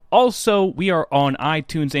Also, we are on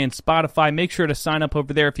iTunes and Spotify. Make sure to sign up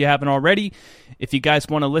over there if you haven't already. If you guys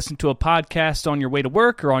want to listen to a podcast on your way to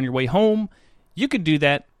work or on your way home, you can do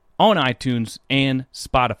that on iTunes and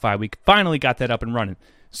Spotify. We finally got that up and running.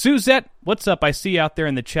 Suzette, what's up? I see you out there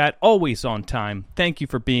in the chat, always on time. Thank you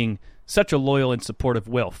for being such a loyal and supportive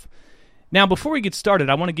Wilf. Now, before we get started,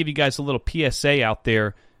 I want to give you guys a little PSA out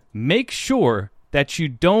there. Make sure that you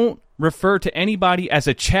don't refer to anybody as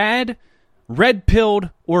a Chad, red-pilled,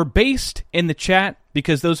 or based in the chat,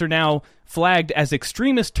 because those are now flagged as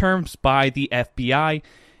extremist terms by the FBI,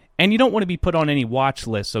 and you don't want to be put on any watch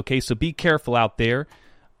lists, okay? So be careful out there.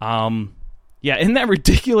 Yeah, isn't that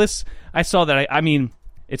ridiculous? I saw that. I mean,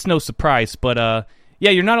 it's no surprise, but yeah,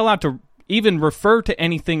 you're not allowed to even refer to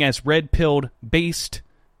anything as red-pilled, based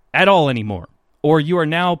at all anymore, or you are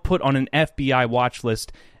now put on an FBI watch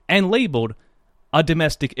list and labeled a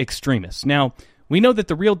domestic extremist. Now, we know that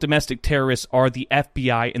the real domestic terrorists are the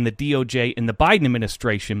FBI and the DOJ and the Biden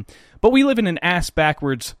administration, but we live in an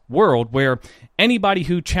ass-backwards world where anybody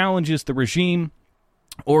who challenges the regime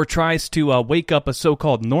or tries to wake up a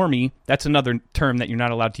so-called normie, that's another term that you're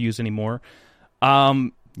not allowed to use anymore,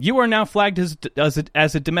 you are now flagged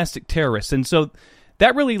as a domestic terrorist. And so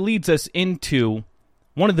that really leads us into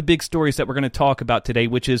one of the big stories that we're going to talk about today,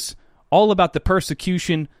 which is all about the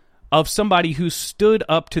persecution of somebody who stood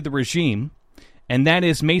up to the regime, and that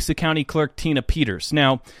is Mesa County Clerk Tina Peters.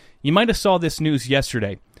 Now, you might have saw this news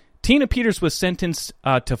yesterday. Tina Peters was sentenced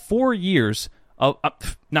to 4 years of,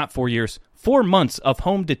 4 months of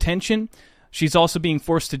home detention. She's also being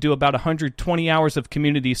forced to do about 120 hours of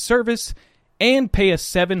community service and pay a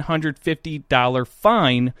 $750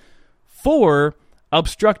 fine for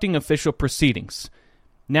obstructing official proceedings.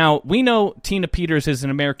 Now, we know Tina Peters is an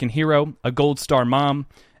American hero, a Gold Star mom,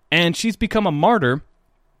 and she's become a martyr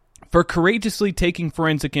for courageously taking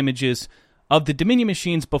forensic images of the Dominion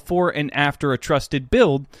machines before and after a trusted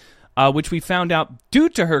build, which we found out, due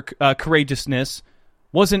to her courageousness,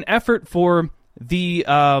 was an effort for the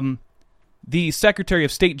Secretary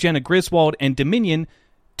of State, Jenna Griswold, and Dominion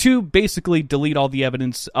to basically delete all the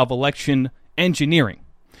evidence of election engineering.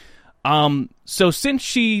 So since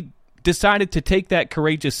she decided to take that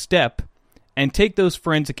courageous step and take those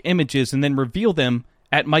forensic images and then reveal them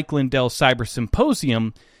at Mike Lindell's Cyber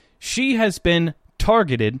Symposium, she has been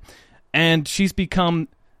targeted, and she's become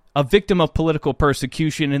a victim of political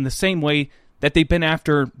persecution in the same way that they've been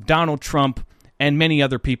after Donald Trump and many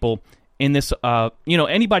other people in this,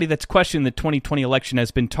 anybody that's questioned the 2020 election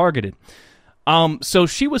has been targeted. So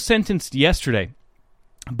she was sentenced yesterday,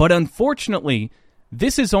 but unfortunately,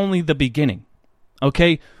 this is only the beginning,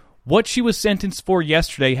 okay? What she was sentenced for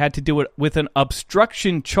yesterday had to do with an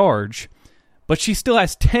obstruction charge, but she still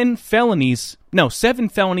has 7 felonies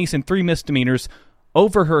and 3 misdemeanors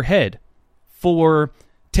over her head for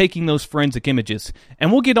taking those forensic images.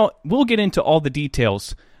 And we'll get into all the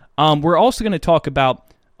details. We're also going to talk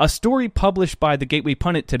about a story published by the Gateway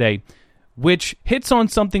Pundit today, which hits on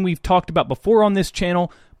something we've talked about before on this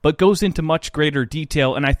channel, but goes into much greater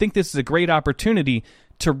detail. And I think this is a great opportunity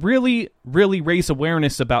to really, really raise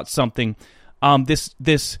awareness about something.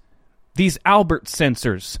 These Albert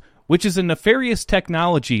sensors, which is a nefarious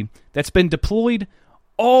technology that's been deployed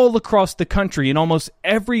all across the country in almost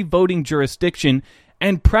every voting jurisdiction,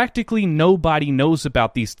 and practically nobody knows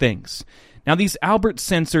about these things. Now, these Albert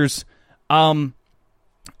sensors,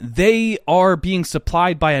 they are being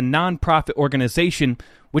supplied by a nonprofit organization,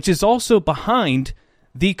 which is also behind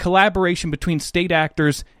the collaboration between state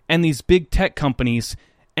actors and these big tech companies,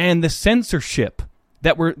 and the censorship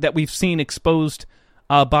that we've seen exposed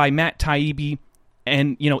by Matt Taibbi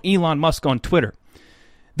and Elon Musk on Twitter.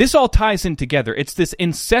 This all ties in together. It's this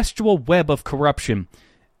incestual web of corruption,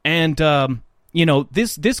 and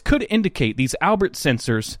this could indicate, these Albert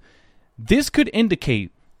sensors, this could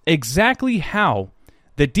indicate exactly how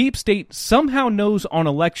the deep state somehow knows on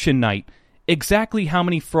election night exactly how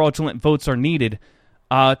many fraudulent votes are needed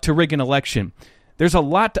to rig an election. There's a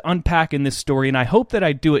lot to unpack in this story, and I hope that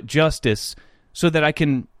I do it justice so that I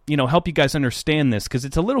can, help you guys understand this, because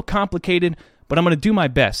it's a little complicated, but I'm going to do my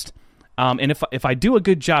best. And if I do a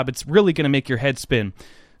good job, it's really going to make your head spin.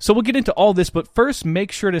 So we'll get into all this, but first,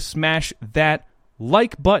 make sure to smash that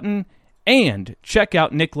like button and check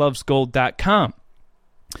out nicklovesgold.com.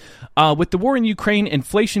 With the war in Ukraine,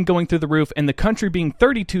 inflation going through the roof, and the country being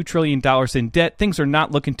 $32 trillion in debt, things are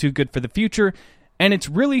not looking too good for the future, and it's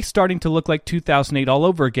really starting to look like 2008 all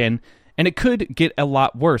over again, and it could get a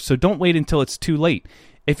lot worse, so don't wait until it's too late.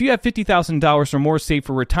 If you have $50,000 or more saved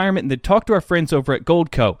for retirement, then talk to our friends over at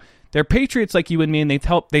Goldco. They're patriots like you and me, and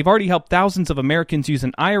they've already helped thousands of Americans use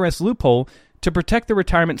an IRS loophole to protect their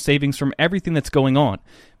retirement savings from everything that's going on.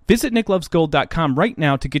 Visit nicklovesgold.com right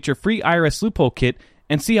now to get your free IRS loophole kit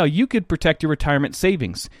and see how you could protect your retirement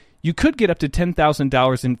savings. You could get up to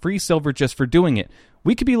 $10,000 in free silver just for doing it.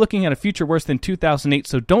 We could be looking at a future worse than 2008,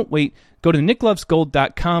 so don't wait. Go to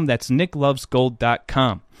nicklovesgold.com. That's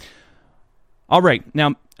nicklovesgold.com. All right.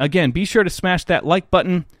 Now, again, be sure to smash that like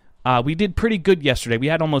button. We did pretty good yesterday. We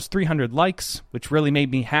had almost 300 likes, which really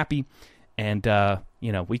made me happy. And,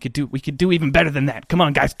 we could do even better than that. Come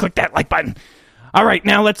on, guys, click that like button. All right,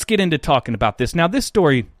 now let's get into talking about this. Now, this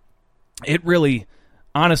story,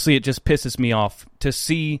 honestly, it just pisses me off to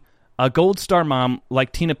see a Gold Star mom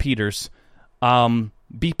like Tina Peters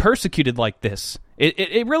be persecuted like this.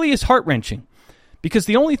 It really is heart-wrenching because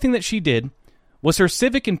the only thing that she did was her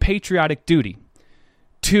civic and patriotic duty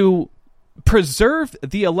to preserve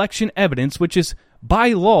the election evidence, which is by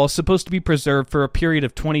law supposed to be preserved for a period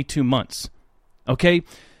of 22 months. Okay?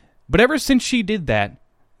 But ever since she did that,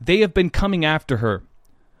 they have been coming after her.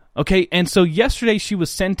 Okay? And so yesterday she was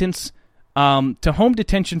sentenced to home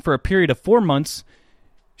detention for a period of 4 months.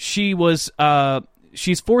 She's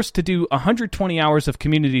forced to do 120 hours of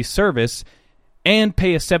community service and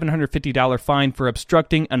pay a $750 fine for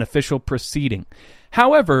obstructing an official proceeding.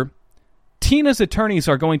 However, Tina's attorneys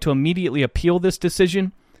are going to immediately appeal this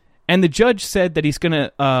decision, and the judge said that he's going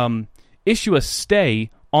to issue a stay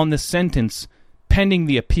on the sentence pending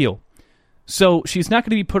the appeal. So she's not going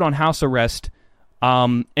to be put on house arrest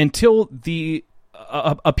until the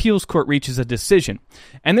appeals court reaches a decision.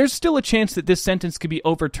 And there's still a chance that this sentence could be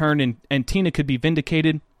overturned and Tina could be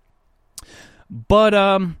vindicated. But,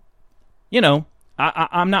 I'm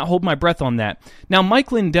not holding my breath on that. Now,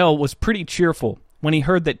 Mike Lindell was pretty cheerful when he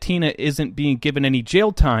heard that Tina isn't being given any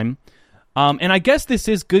jail time. And I guess this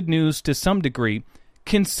is good news to some degree,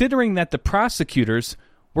 considering that the prosecutors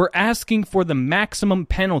were asking for the maximum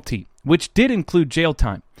penalty, which did include jail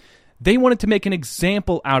time. They wanted to make an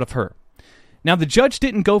example out of her. Now, the judge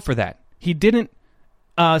didn't go for that. He didn't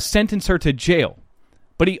sentence her to jail.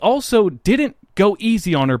 But he also didn't go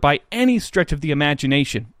easy on her by any stretch of the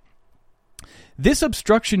imagination. This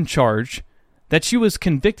obstruction charge that she was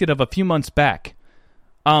convicted of a few months back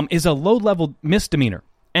is a low-level misdemeanor.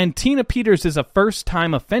 And Tina Peters is a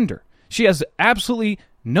first-time offender. She has absolutely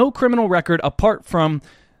no criminal record apart from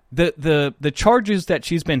the charges that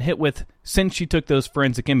she's been hit with since she took those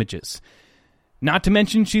forensic images. Not to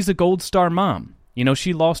mention she's a Gold Star mom.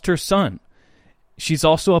 She lost her son. She's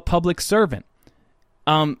also a public servant.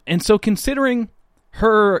 And so considering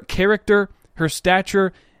her character, her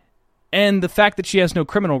stature, and the fact that she has no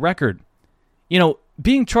criminal record,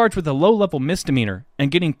 being charged with a low-level misdemeanor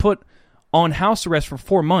and getting put on house arrest for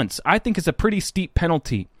 4 months, I think is a pretty steep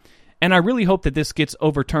penalty. And I really hope that this gets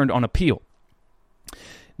overturned on appeal.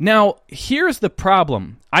 Now, here's the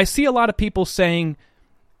problem. I see a lot of people saying,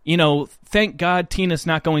 thank God Tina's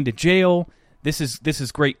not going to jail. This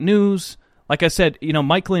is great news. Like I said,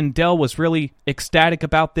 Mike Lindell was really ecstatic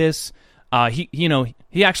about this.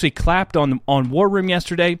 He actually clapped on War Room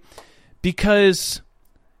yesterday because,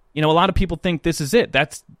 a lot of people think this is it.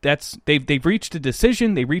 They've reached a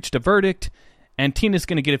decision, they reached a verdict, and Tina's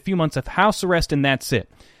going to get a few months of house arrest, and that's it.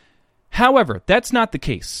 However, that's not the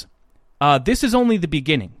case. This is only the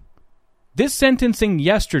beginning. This sentencing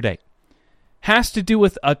yesterday has to do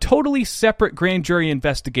with a totally separate grand jury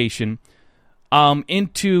investigation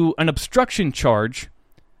into an obstruction charge,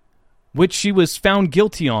 which she was found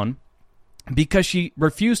guilty on because she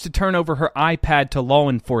refused to turn over her iPad to law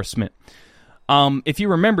enforcement. If you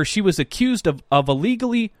remember, she was accused of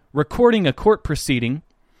illegally recording a court proceeding,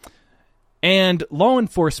 and law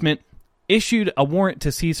enforcement issued a warrant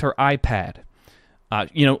to seize her iPad.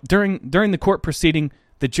 During the court proceeding,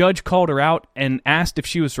 the judge called her out and asked if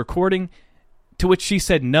she was recording, to which she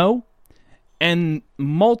said no, and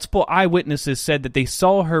multiple eyewitnesses said that they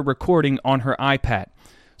saw her recording on her iPad.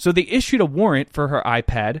 So they issued a warrant for her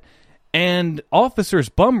iPad, and officers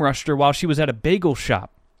bum rushed her while she was at a bagel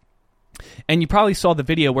shop. And you probably saw the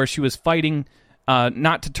video where she was fighting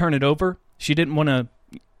not to turn it over. She didn't want to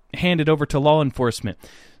hand it over to law enforcement.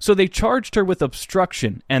 So they charged her with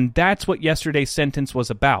obstruction, and that's what yesterday's sentence was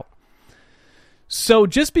about. So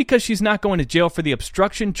just because she's not going to jail for the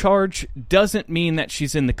obstruction charge doesn't mean that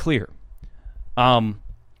she's in the clear.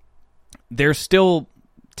 There's still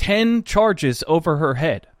 10 charges over her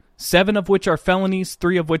head, 7 of which are felonies,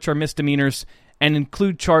 3 of which are misdemeanors, and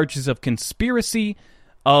include charges of conspiracy,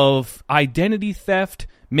 of identity theft,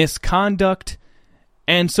 misconduct,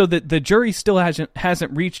 and so the jury still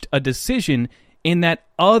hasn't reached a decision in that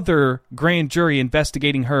other grand jury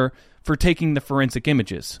investigating her for taking the forensic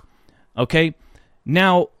images. Okay?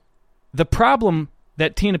 Now, the problem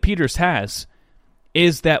that Tina Peters has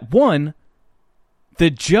is that, one, the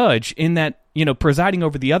judge in that, presiding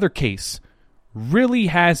over the other case really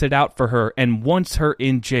has it out for her and wants her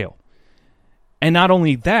in jail. And not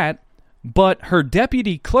only that, but her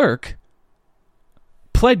deputy clerk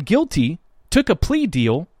pled guilty, took a plea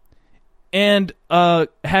deal, and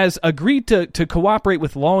has agreed to cooperate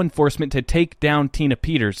with law enforcement to take down Tina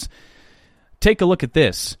Peters. Take a look at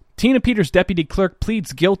this. Tina Peters' deputy clerk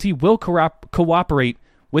pleads guilty, will cooperate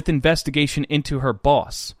with investigation into her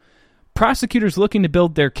boss. Prosecutors looking to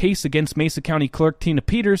build their case against Mesa County Clerk Tina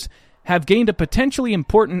Peters have gained a potentially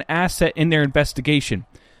important asset in their investigation: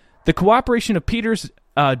 the cooperation of Peters'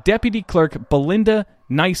 deputy clerk Belinda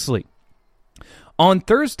Nicely. On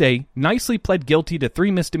Thursday, Nicely pled guilty to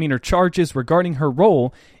 3 misdemeanor charges regarding her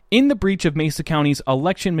role in the breach of Mesa County's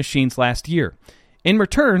election machines last year. In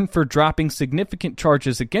return for dropping significant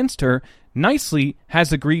charges against her, Nicely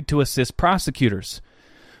has agreed to assist prosecutors.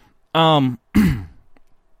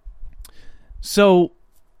 So,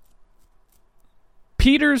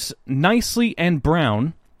 Peters, Nicely, and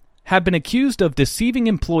Brown have been accused of deceiving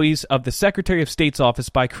employees of the Secretary of State's office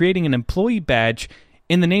by creating an employee badge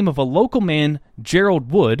in the name of a local man,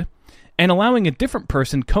 Gerald Wood, and allowing a different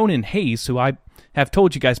person, Conan Hayes, who I have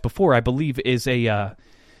told you guys before, I believe is a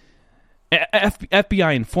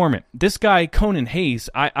FBI informant. This guy, Conan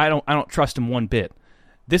Hayes, I don't trust him one bit.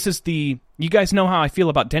 This is you guys know how I feel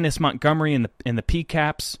about Dennis Montgomery and the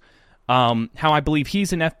PCAPs, how I believe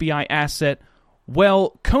he's an FBI asset.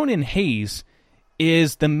 Well, Conan Hayes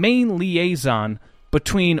is the main liaison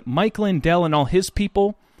between Mike Lindell and all his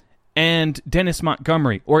people and Dennis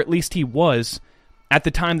Montgomery, or at least he was at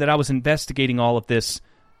the time that I was investigating all of this,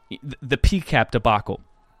 the PCAP debacle.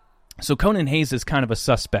 So Conan Hayes is kind of a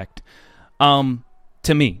suspect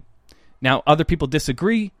to me. Now, other people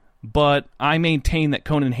disagree, but I maintain that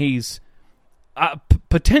Conan Hayes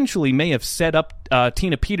potentially may have set up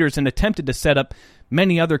Tina Peters and attempted to set up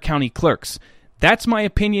many other county clerks. That's my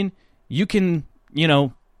opinion. You can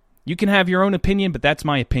have your own opinion, but that's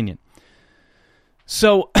my opinion.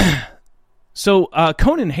 So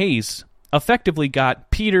Conan Hayes effectively got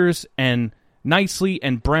Peters and Nicely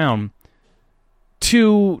and Brown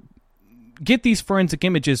to get these forensic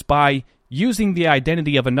images by using the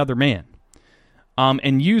identity of another man,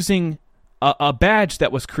 and using a badge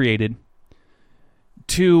that was created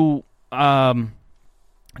to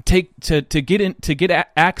get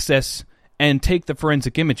access and take the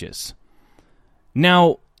forensic images.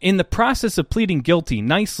 Now, in the process of pleading guilty,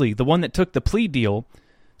 Nicely, the one that took the plea deal,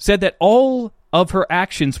 said that all of her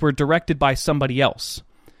actions were directed by somebody else.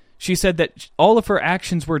 She said that all of her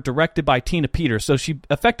actions were directed by Tina Peters, so she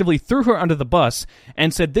effectively threw her under the bus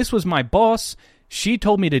and said, "This was my boss, she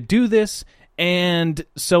told me to do this, and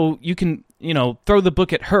so you can, throw the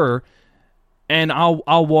book at her, and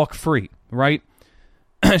I'll walk free," right?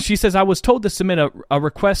 She says, "I was told to submit a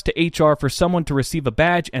request to HR for someone to receive a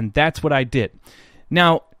badge, and that's what I did."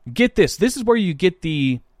 Now, get this. This is where you get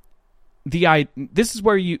this is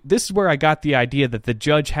where I got the idea that the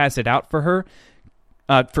judge has it out for her,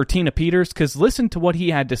 for Tina Peters, because listen to what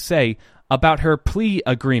he had to say about her plea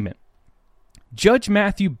agreement. Judge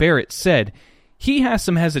Matthew Barrett said he has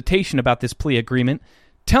some hesitation about this plea agreement,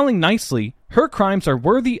 telling Nicely her crimes are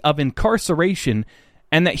worthy of incarceration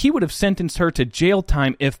and that he would have sentenced her to jail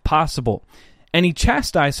time if possible. And he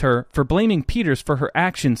chastised her for blaming Peters for her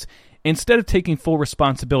actions instead of taking full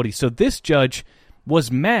responsibility. So this judge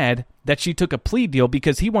was mad that she took a plea deal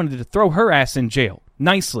because he wanted to throw her ass in jail.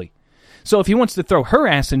 Nicely. So if he wants to throw her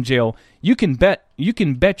ass in jail, you can bet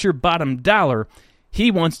your bottom dollar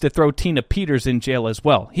he wants to throw Tina Peters in jail as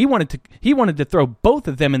well. He wanted to throw both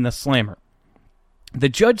of them in the slammer. The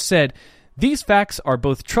judge said, "These facts are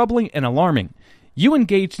both troubling and alarming. You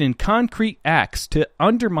engaged in concrete acts to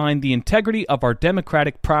undermine the integrity of our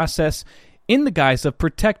democratic process in the guise of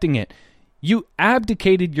protecting it. You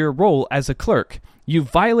abdicated your role as a clerk. You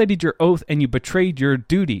violated your oath and you betrayed your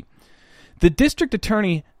duty." The district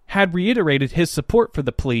attorney had reiterated his support for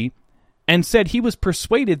the plea and said he was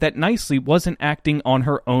persuaded that Nicely wasn't acting on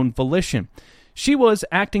her own volition. She was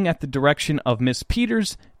acting at the direction of Miss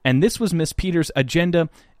Peters, and this was Miss Peters' agenda,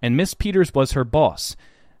 and Miss Peters was her boss.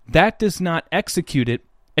 That does not excuse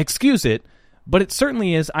it, but it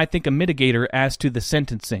certainly is, I think, a mitigator as to the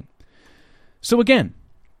sentencing. So again,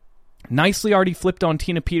 Nicely already flipped on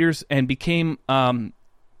Tina Peters and became,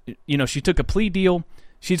 she took a plea deal.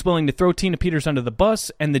 She's willing to throw Tina Peters under the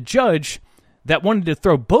bus, and the judge that wanted to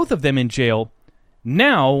throw both of them in jail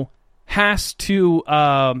now has to,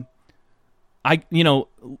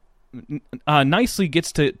 Nicely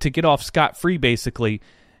gets to get off scot-free, basically.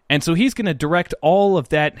 And so he's going to direct all of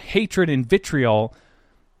that hatred and vitriol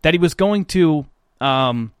that he was going to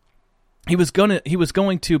he was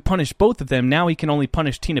going to punish both of them. Now he can only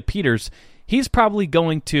punish Tina Peters. He's probably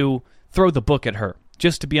going to throw the book at her,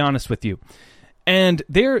 just to be honest with you. And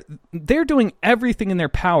they're doing everything in their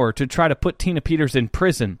power to try to put Tina Peters in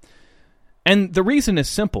prison. And the reason is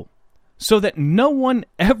simple. So that no one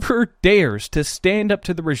ever dares to stand up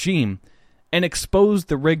to the regime and expose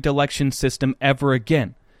the rigged election system ever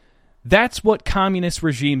again. That's what communist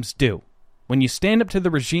regimes do. When you stand up to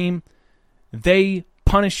the regime, they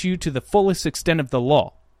punish you to the fullest extent of the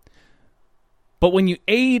law. But when you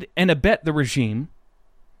aid and abet the regime,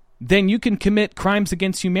 then you can commit crimes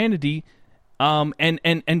against humanity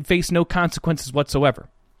and face no consequences whatsoever.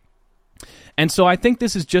 And so I think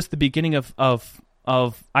this is just the beginning of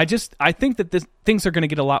I think that things are going to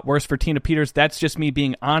get a lot worse for Tina Peters. That's just me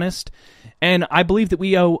being honest. And I believe that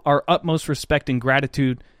we owe our utmost respect and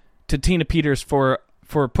gratitude to Tina Peters for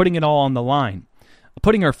putting it all on the line,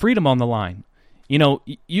 putting her freedom on the line. You know,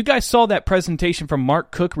 you guys saw that presentation from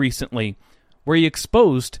Mark Cook recently where he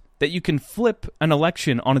exposed that you can flip an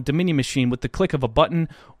election on a Dominion machine with the click of a button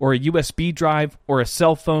or a USB drive or a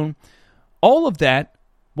cell phone. All of that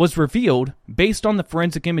was revealed based on the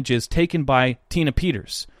forensic images taken by Tina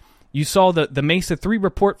Peters. You saw the Mesa 3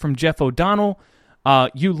 report from Jeff O'Donnell.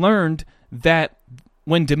 You learned that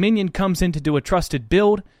when Dominion comes in to do a trusted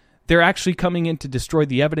build, they're actually coming in to destroy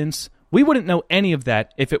the evidence. We wouldn't know any of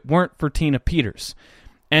that if it weren't for Tina Peters.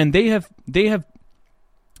 And they have.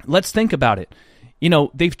 Let's think about it. You know,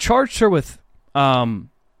 they've charged her with 7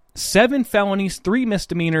 felonies, 3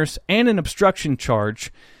 misdemeanors, and an obstruction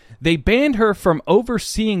charge. They banned her from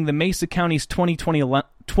overseeing the Mesa County's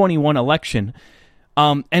 2021 election.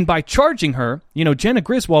 And by charging her, you know, Jenna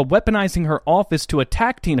Griswold weaponizing her office to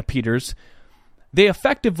attack Tina Peters, they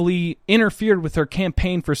effectively interfered with her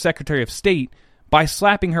campaign for Secretary of State by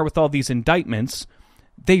slapping her with all these indictments.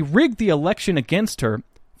 They rigged the election against her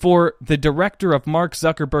for the director of Mark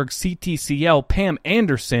Zuckerberg's CTCL, Pam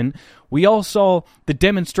Anderson. We all saw the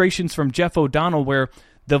demonstrations from Jeff O'Donnell where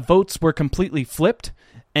the votes were completely flipped.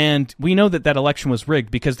 And we know that that election was rigged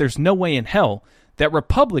because there's no way in hell that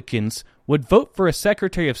Republicans would vote for a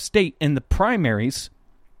Secretary of State in the primaries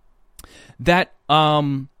that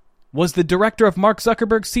was the director of Mark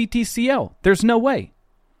Zuckerberg's CTCL. There's no way.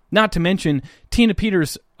 Not to mention, Tina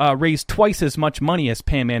Peters raised twice as much money as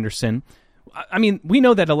Pam Anderson. I mean, we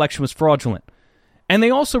know that election was fraudulent. And they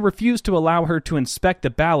also refused to allow her to inspect the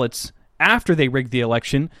ballots after they rigged the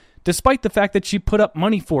election, despite the fact that she put up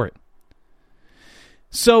money for it.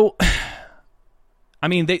 So, I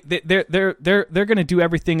mean, they're going to do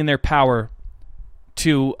everything in their power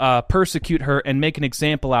to persecute her and make an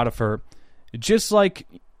example out of her, just like,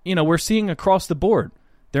 you know, we're seeing across the board.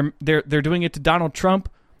 They're doing it to Donald Trump.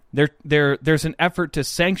 There's an effort to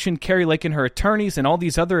sanction Carrie Lake and her attorneys and all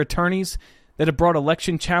these other attorneys that have brought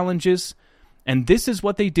election challenges. And this is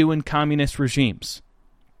what they do in communist regimes.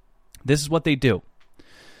 This is what they do.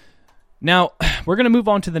 Now, we're going to move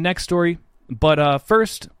on to the next story. But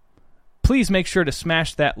first, please make sure to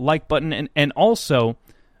smash that like button. And also,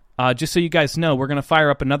 just so you guys know, we're going to fire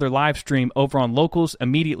up another live stream over on Locals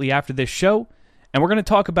immediately after this show. And we're going to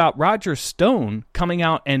talk about Roger Stone coming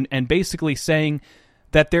out and basically saying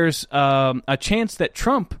that there's a chance that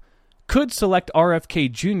Trump could select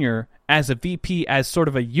RFK Jr. as a VP as sort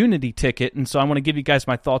of a unity ticket. And so I want to give you guys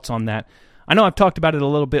my thoughts on that. I know I've talked about it a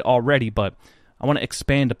little bit already, but I want to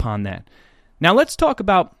expand upon that. Now let's talk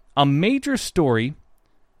about a major story.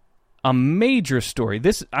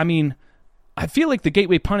 This, I mean, I feel like the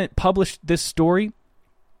Gateway Pundit published this story,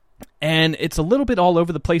 and it's a little bit all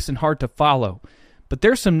over the place and hard to follow. But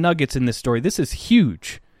there's some nuggets in this story. This is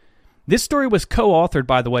huge. This story was co-authored,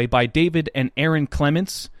 by the way, by David and Aaron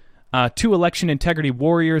Clements, 2 election integrity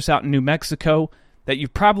warriors out in New Mexico that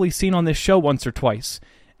you've probably seen on this show once or twice.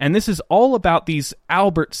 And this is all about these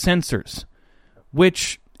Albert sensors,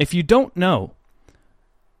 which, if you don't know,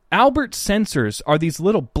 Albert sensors are these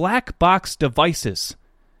little black box devices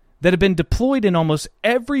that have been deployed in almost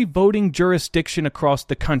every voting jurisdiction across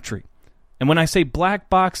the country. And when I say black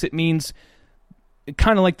box, it means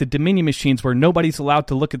kind of like the Dominion machines where nobody's allowed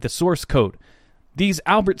to look at the source code. These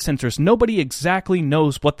Albert sensors, nobody exactly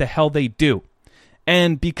knows what the hell they do.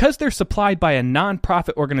 And because they're supplied by a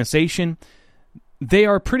nonprofit organization, they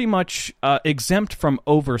are pretty much exempt from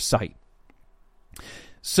oversight.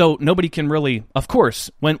 So nobody can really, of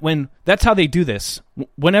course, when that's how they do this.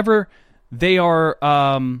 Whenever they are,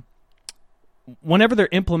 whenever they're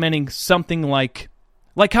implementing something like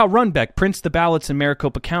how Runbeck prints the ballots in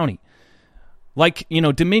Maricopa County, like, you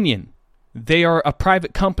know, Dominion, they are a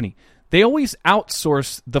private company. They always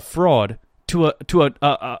outsource the fraud to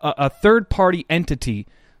a third party entity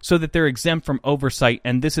so that they're exempt from oversight,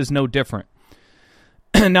 and this is no different.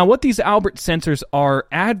 Now, what these Albert sensors are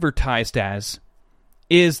advertised as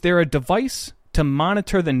is they're a device to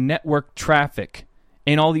monitor the network traffic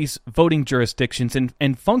in all these voting jurisdictions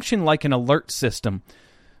and function like an alert system.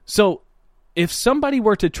 So if somebody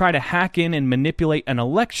were to try to hack in and manipulate an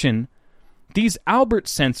election, these Albert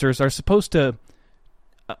sensors are supposed to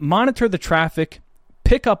monitor the traffic,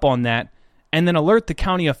 pick up on that, and then alert the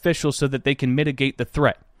county officials so that they can mitigate the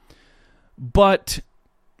threat. But,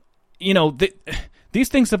 these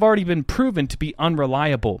things have already been proven to be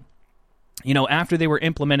unreliable. After they were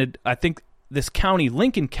implemented, I think this county,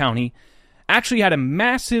 Lincoln County, actually had a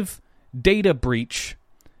massive data breach,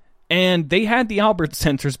 and they had the Albert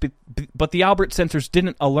sensors, but the Albert sensors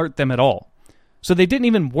didn't alert them at all. So they didn't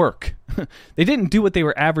even work. They didn't do what they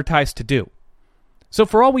were advertised to do. So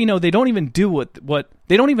for all we know, they don't even do what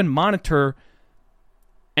they don't even monitor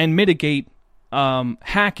and mitigate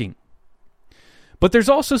hacking. But there's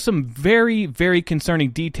also some very, very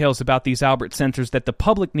concerning details about these Albert sensors that the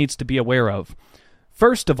public needs to be aware of.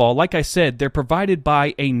 First of all, like I said, they're provided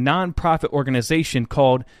by a nonprofit organization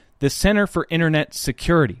called the Center for Internet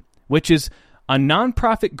Security, which is a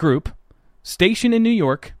nonprofit group stationed in New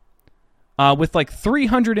York with like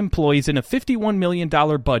 300 employees and a $51 million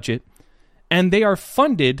budget, and they are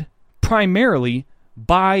funded primarily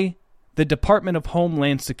by the Department of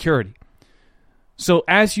Homeland Security. So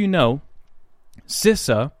as you know,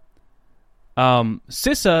 CISA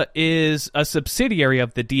is a subsidiary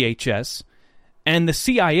of the DHS, and the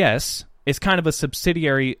CIS is kind of a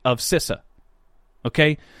subsidiary of CISA.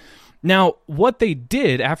 Okay? Now, what they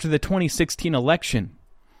did after the 2016 election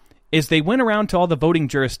is they went around to all the voting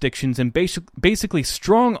jurisdictions and basically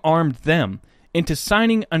strong-armed them into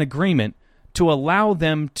signing an agreement to allow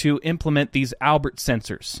them to implement these Albert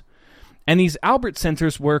sensors. And these Albert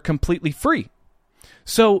sensors were completely free.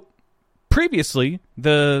 So previously,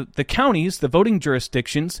 the counties, the voting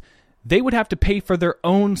jurisdictions, they would have to pay for their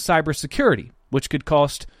own cybersecurity, which could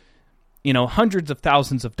cost, hundreds of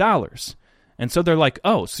thousands of dollars. And so they're like,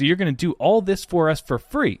 oh, so you're going to do all this for us for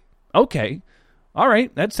free. Okay, all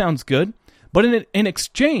right, that sounds good. But in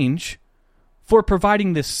exchange for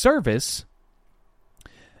providing this service,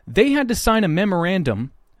 they had to sign a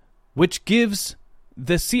memorandum which gives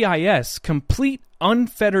the CIS complete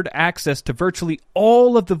unfettered access to virtually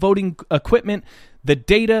all of the voting equipment, the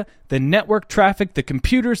data, the network traffic, the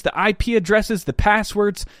computers, the IP addresses, the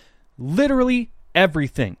passwords, literally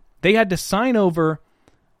everything. They had to sign over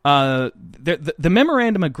the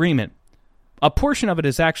memorandum agreement. A portion of it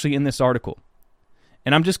is actually in this article.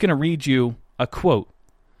 And I'm just going to read you a quote.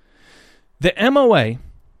 The MOA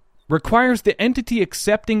requires the entity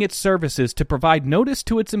accepting its services to provide notice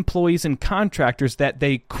to its employees and contractors that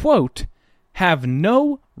they, quote, have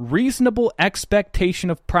no reasonable expectation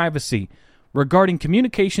of privacy regarding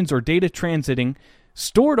communications or data transiting,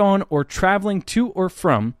 stored on or traveling to or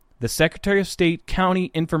from the Secretary of State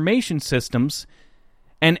county information systems,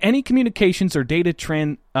 and any communications or data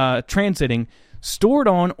transiting, stored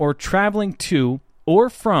on or traveling to or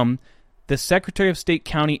from the Secretary of State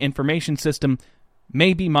county information system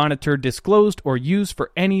may be monitored, disclosed, or used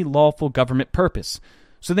for any lawful government purpose.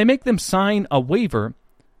 So they make them sign a waiver,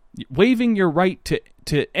 waiving your right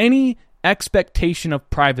to any expectation of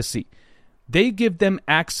privacy. They give them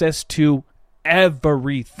access to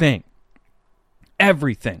everything.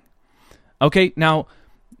 Everything. Okay, now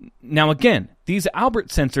again, these Albert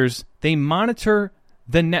sensors, they monitor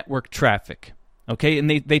the network traffic. Okay, and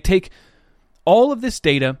they take all of this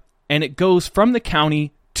data, and it goes from the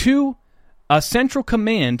county to a central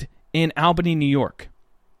command in Albany, New York,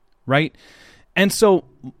 right? And so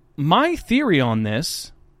my theory on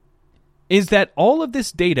this is that all of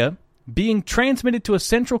this data being transmitted to a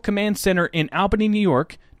central command center in Albany, New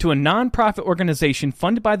York, to a nonprofit organization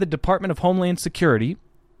funded by the Department of Homeland Security,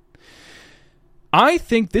 I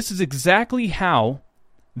think this is exactly how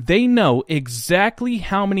they know exactly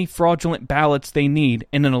how many fraudulent ballots they need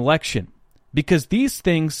in an election. Because these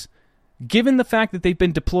things, given the fact that they've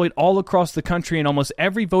been deployed all across the country in almost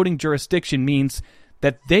every voting jurisdiction, means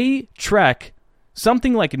that they track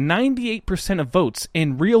something like 98% of votes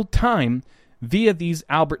in real time via these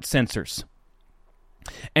Albert sensors.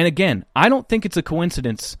 And again, I don't think it's a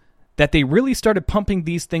coincidence that they really started pumping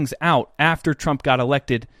these things out after Trump got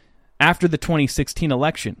elected, after the 2016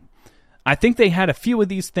 election. I think they had a few of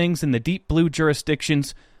these things in the deep blue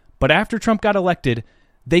jurisdictions, but after Trump got elected,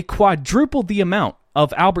 they quadrupled the amount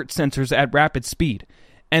of Albert sensors at rapid speed.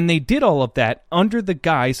 And they did all of that under the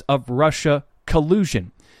guise of Russia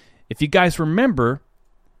collusion. If you guys remember,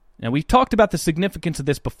 now we've talked about the significance of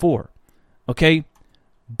this before, okay?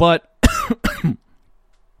 But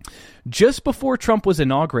Just before Trump was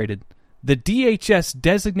inaugurated, the DHS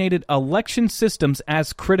designated election systems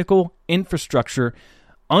as critical infrastructure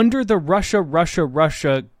under the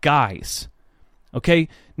Russia guise. Okay?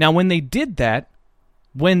 Now, when they did that,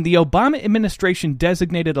 when the Obama administration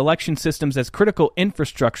designated election systems as critical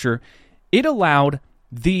infrastructure, it allowed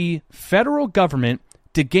the federal government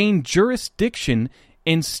to gain jurisdiction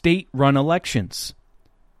in state-run elections.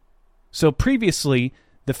 So previously,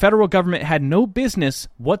 the federal government had no business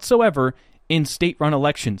whatsoever in state-run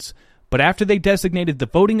elections. But after they designated the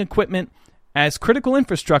voting equipment as critical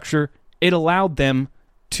infrastructure, it allowed them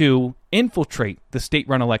to infiltrate the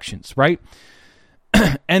state-run elections, right?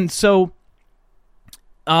 And so,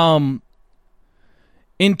 in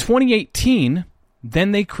 2018,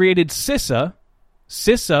 then they created CISA,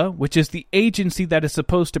 which is the agency that is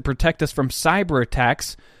supposed to protect us from cyber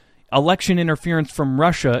attacks, election interference from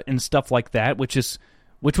Russia, and stuff like that, which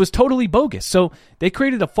was totally bogus. So they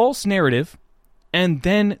created a false narrative, and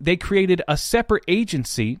then they created a separate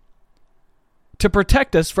agency to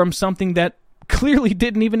protect us from something that clearly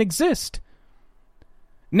didn't even exist.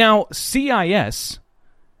 Now, CIS,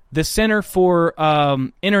 the Center for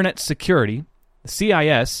Internet Security,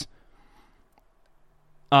 CIS,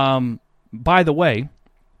 by the way,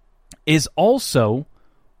 is also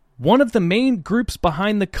one of the main groups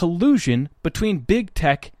behind the collusion between big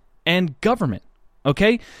tech and government.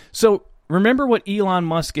 Okay? So remember what Elon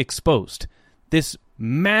Musk exposed. This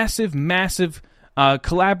massive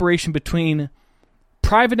collaboration between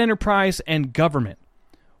private enterprise and government,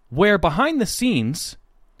 where behind the scenes,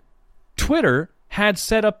 Twitter had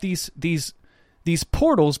set up these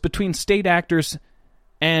portals between state actors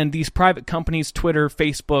and these private companies, Twitter,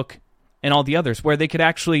 Facebook, and all the others, where they could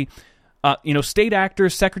actually, state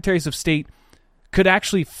actors, secretaries of state, could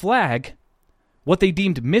actually flag what they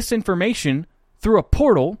deemed misinformation through a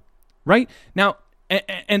portal, right? Now,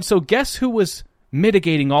 and so guess who was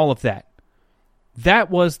mitigating all of that? That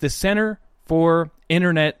was the Center for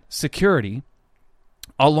Internet Security,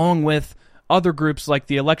 along with other groups like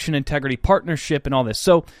the Election Integrity Partnership and all this.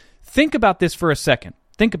 So think about this for a second.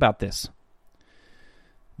 Think about this.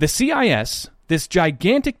 The CIS, this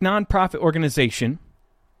gigantic nonprofit organization,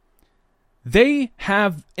 they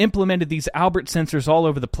have implemented these Albert sensors all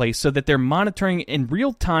over the place so that they're monitoring in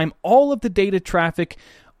real time all of the data traffic,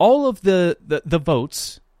 all of the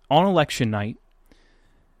votes on election night.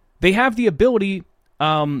 They have the ability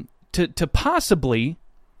to possibly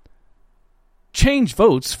change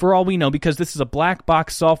votes for all we know, because this is a black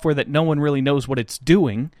box software that no one really knows what it's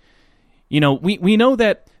doing. We know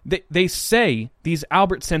that they say these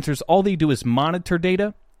Albert sensors, all they do is monitor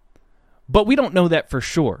data, but we don't know that for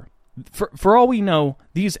sure. For all we know,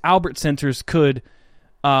 these Albert sensors could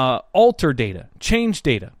alter data, change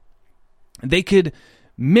data. They could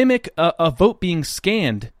mimic a vote being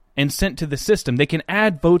scanned and sent to the system. They can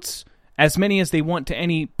add votes as many as they want to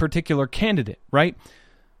any particular candidate, right?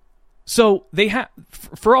 So they have,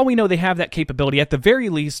 for all we know, they have that capability. At the very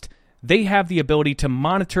least, they have the ability to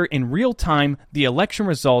monitor in real time the election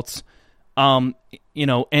results, and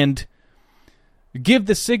give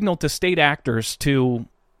the signal to state actors to,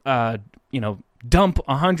 dump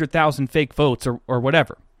 100,000 fake votes or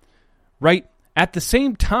whatever, right? At the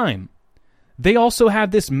same time, they also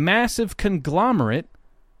have this massive conglomerate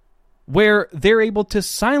where they're able to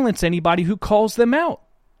silence anybody who calls them out.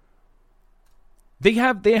 They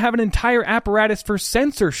have an entire apparatus for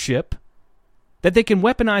censorship that they can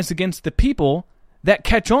weaponize against the people that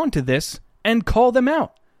catch on to this and call them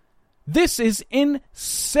out. This is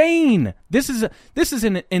insane. This is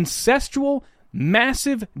an incestual,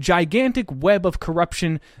 massive, gigantic web of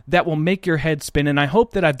corruption that will make your head spin, and I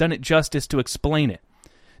hope that I've done it justice to explain it.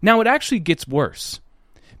 Now, it actually gets worse,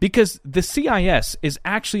 because the CIS is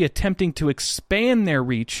actually attempting to expand their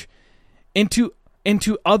reach into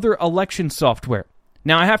other election software.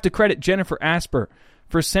 Now, I have to credit Jennifer Asper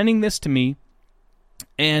for sending this to me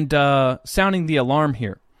and sounding the alarm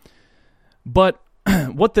here. But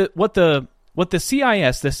what the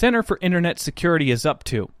CIS, the Center for Internet Security, is up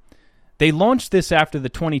to, they launched this after the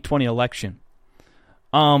 2020 election,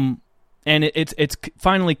 and it's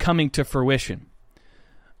finally coming to fruition.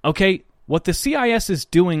 Okay, what the CIS is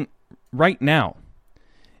doing right now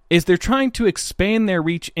is they're trying to expand their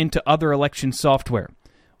reach into other election software.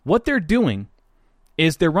 What they're doing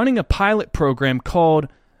is they're running a pilot program called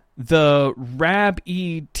the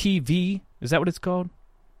RAB-E-TV. Is that what it's called?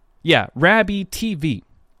 Yeah, RAB-E-TV.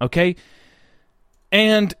 Okay?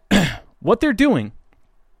 And what they're doing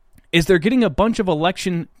is they're getting a bunch of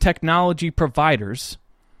election technology providers,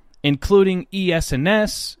 including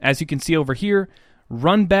ES&S, as you can see over here,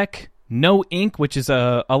 Runbeck, No Ink, which is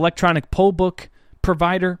a electronic poll book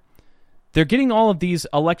provider, they're getting all of these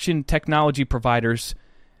election technology providers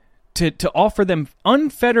to offer them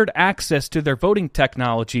unfettered access to their voting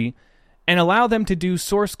technology and allow them to do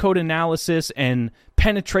source code analysis and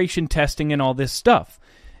penetration testing and all this stuff.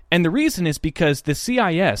 And the reason is because the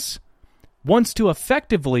CIS wants to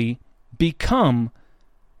effectively become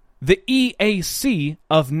the EAC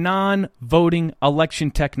of non-voting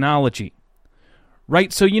election technology.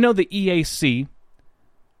 Right? So you know the EAC,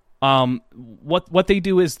 what they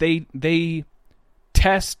do is they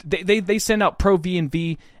test, they send out Pro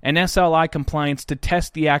V&V and SLI compliance to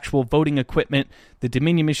test the actual voting equipment, the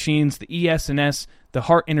Dominion machines, the ES&S, the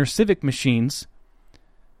Hart InterCivic machines.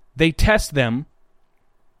 They test them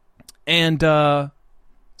and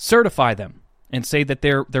certify them and say that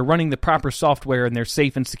they're running the proper software and they're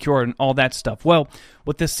safe and secure and all that stuff. Well,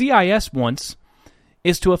 what the CIS wants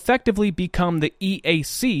is to effectively become the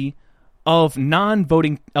EAC of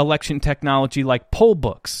non-voting election technology like poll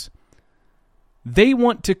books. They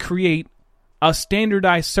want to create a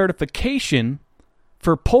standardized certification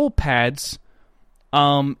for poll pads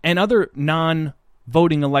and other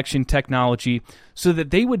non-voting election technology so that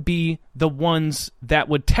they would be the ones that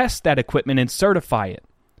would test that equipment and certify it.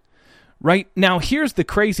 Right? Now, here's the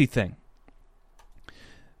crazy thing.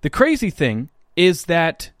 The crazy thing is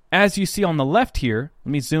that, as you see on the left here,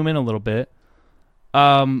 let me zoom in a little bit,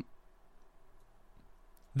 the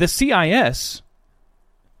CIS,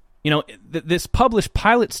 this published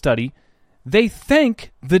pilot study, they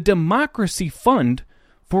thank the Democracy Fund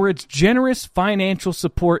for its generous financial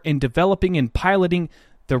support in developing and piloting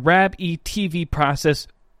the RAB-E-TV process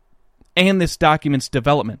and this document's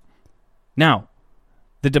development. Now,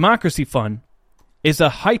 the Democracy Fund is a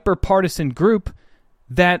hyper-partisan group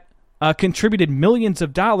that contributed millions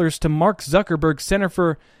of dollars to Mark Zuckerberg's Center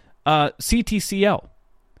for CTCL.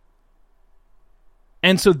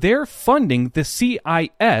 And so they're funding the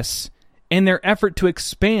CIS in their effort to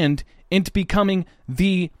expand into becoming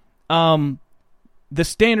the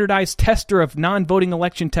standardized tester of non-voting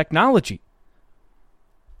election technology.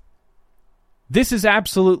 This is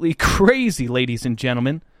absolutely crazy, ladies and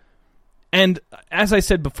gentlemen. And as I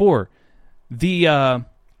said before, the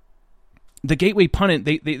Gateway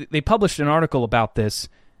Pundit, they published an article about this,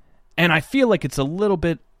 and I feel like it's a little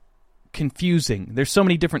bit confusing. There's so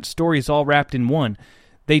many different stories all wrapped in one.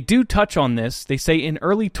 They do touch on this. They say in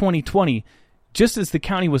early 2020, just as the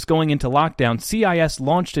county was going into lockdown, CIS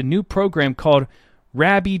launched a new program called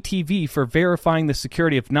RAB-E-TV for verifying the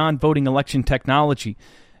security of non-voting election technology.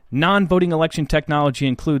 Non-voting election technology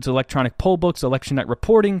includes electronic poll books, election night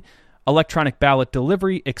reporting, electronic ballot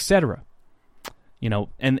delivery, etc.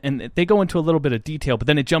 And they go into a little bit of detail, but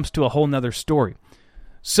then it jumps to a whole nother story.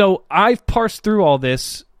 So I've parsed through all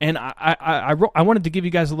this, and I wanted to give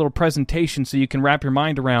you guys a little presentation so you can wrap your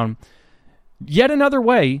mind around yet another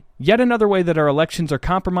way that our elections are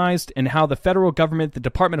compromised and how the federal government, the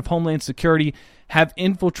Department of Homeland Security, have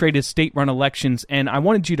infiltrated state-run elections. And I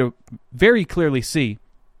wanted you to very clearly see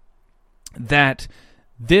that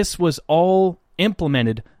this was all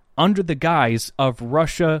implemented under the guise of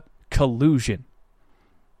Russia collusion.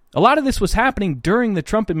 A lot of this was happening during the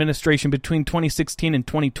Trump administration between 2016 and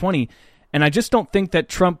 2020, and I just don't think that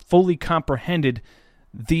Trump fully comprehended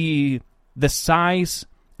the size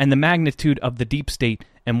and the magnitude of the deep state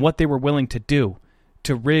and what they were willing to do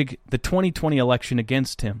to rig the 2020 election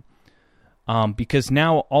against him. Because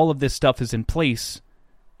now all of this stuff is in place,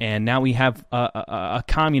 and now we have a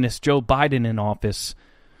communist Joe Biden in office.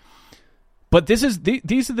 But these are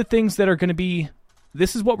the things that are going to be.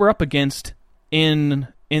 This is what we're up against in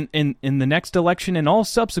the next election and all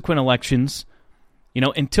subsequent elections.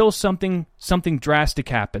 Until something drastic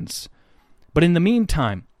happens. But in the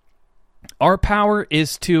meantime, our power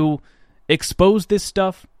is to expose this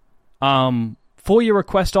stuff. FOIA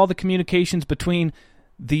request all the communications between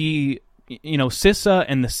the CISA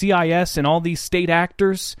and the CIS and all these state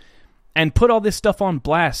actors, and put all this stuff on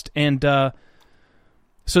blast. And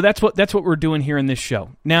so that's what we're doing here in this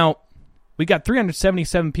show. Now, we got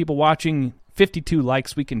 377 people watching, 52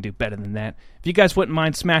 likes. We can do better than that. If you guys wouldn't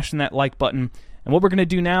mind smashing that like button. And what we're going to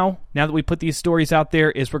do now that we put these stories out there,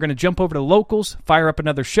 is we're going to jump over to locals, fire up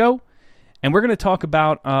another show, and we're going to talk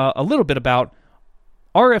about a little bit about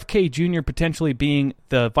RFK Jr. potentially being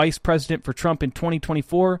the vice president for Trump in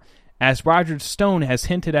 2024, as Roger Stone has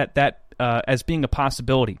hinted at that as being a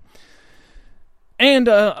possibility. And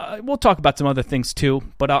we'll talk about some other things too,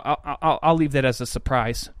 but I'll leave that as a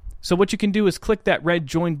surprise. So what you can do is click that red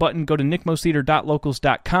join button, go to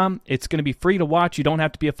nickmoseater.locals.com. It's going to be free to watch. You don't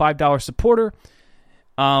have to be a $5 supporter,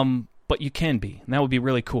 but you can be, and that would be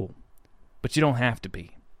really cool. But you don't have to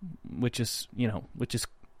be, which is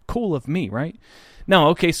cool of me, right? No,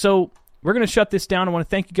 okay, so we're going to shut this down. I want to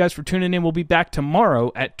thank you guys for tuning in. We'll be back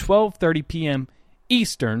tomorrow at 12:30 p.m.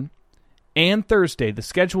 Eastern and Thursday. The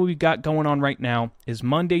schedule we've got going on right now is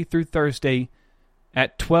Monday through Thursday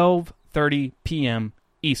at 12:30 p.m.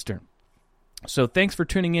 Eastern. So thanks for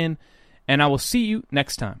tuning in, and I will see you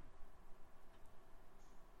next time.